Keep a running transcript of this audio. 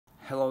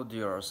Hello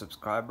dear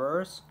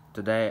subscribers,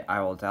 today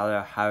I will tell you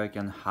how you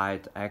can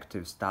hide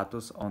active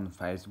status on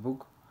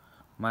Facebook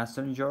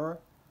Messenger.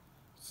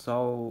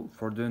 So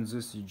for doing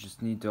this you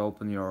just need to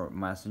open your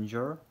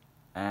Messenger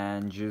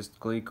and just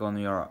click on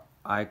your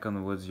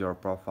icon with your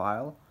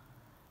profile.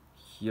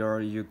 Here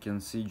you can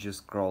see, just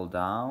scroll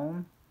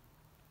down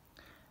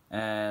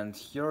and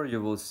here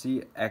you will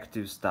see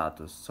active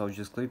status, so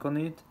just click on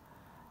it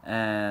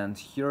and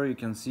here you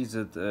can see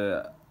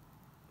that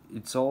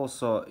it's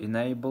also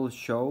enable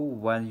show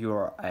when you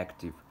are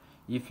active.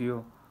 If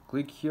you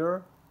click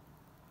here,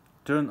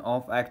 turn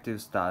off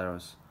active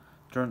status,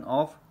 turn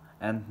off,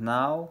 and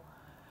now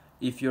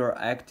if you're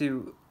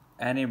active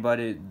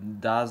anybody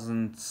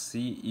doesn't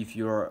see if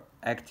you're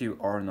active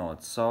or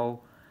not,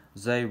 so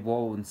they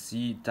won't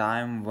see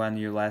time when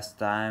you last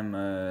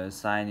time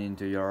sign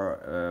into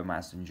your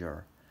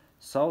messenger.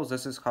 So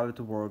this is how it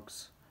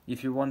works.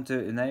 If you want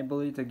to enable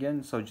it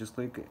again, so just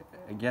click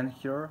again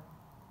here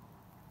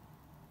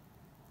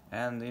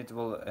and it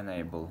will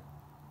enable.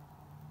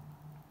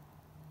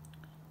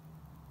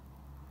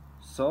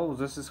 So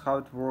this is how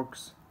it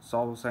works.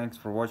 So thanks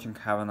for watching,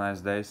 have a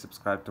nice day,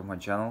 subscribe to my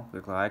channel,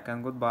 click like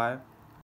and goodbye.